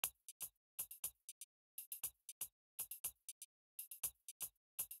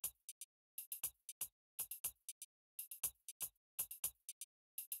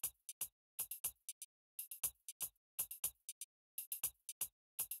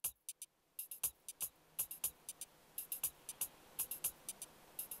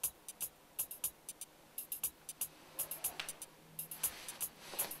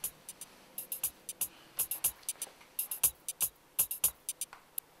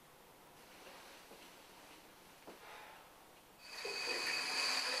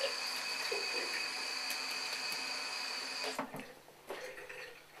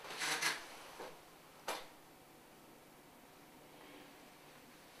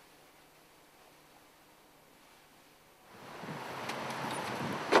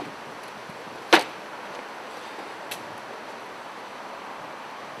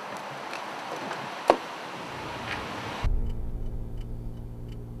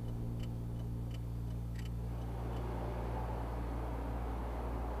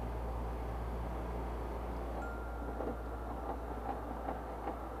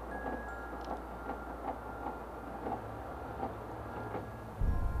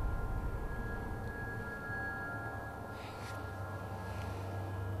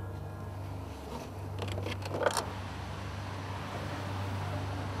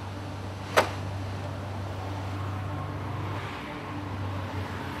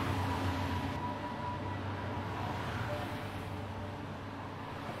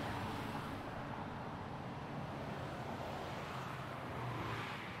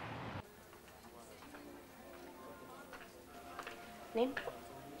Name?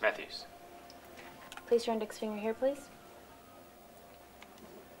 Matthews. Place your index finger here, please.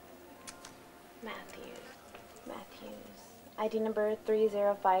 Matthews. ID number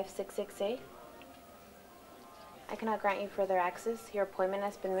 305668. I cannot grant you further access. Your appointment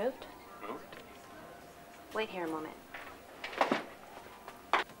has been moved. Moved? Wait here a moment.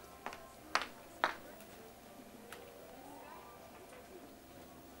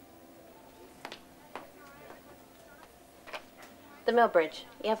 The Mill Bridge.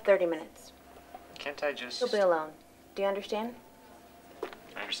 You have 30 minutes. Can't I just... You'll be alone. Do you understand?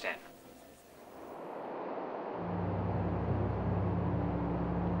 I understand.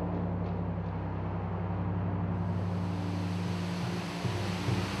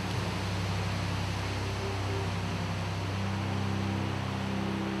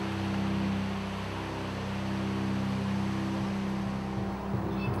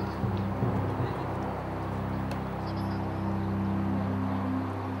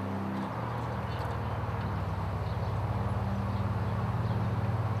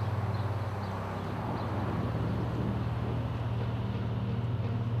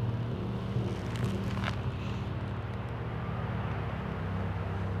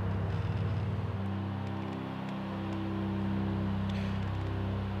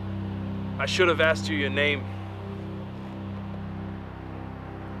 I should have asked you your name.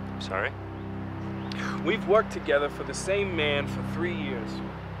 Sorry? We've worked together for the same man for 3 years.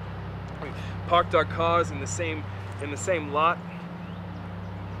 We parked our cars in the same lot,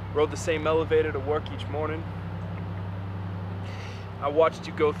 rode the same elevator to work each morning. I watched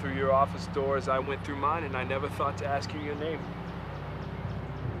you go through your office door as I went through mine, and I never thought to ask you your name.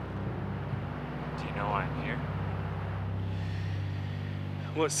 Do you know why I'm here?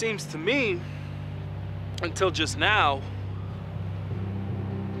 Well, it seems to me, until just now,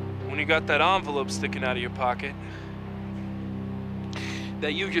 when you got that envelope sticking out of your pocket,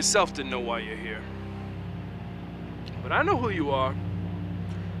 that you yourself didn't know why you're here. But I know who you are.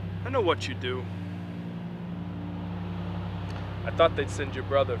 I know what you do. I thought they'd send your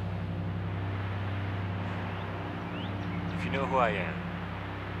brother. If you know who I am,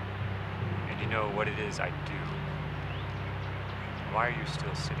 and you know what it is I do, why are you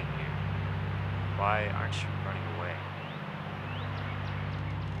still sitting here? Why aren't you running away?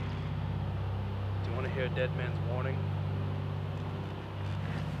 Do you want to hear a dead man's warning?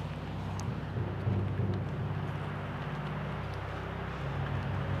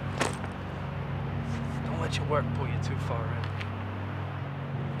 Don't let your work pull you too far in.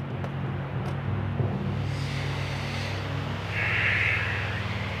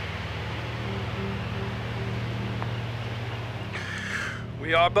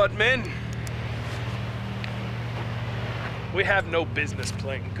 We are but men. We have no business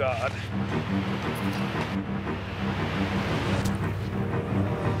playing God.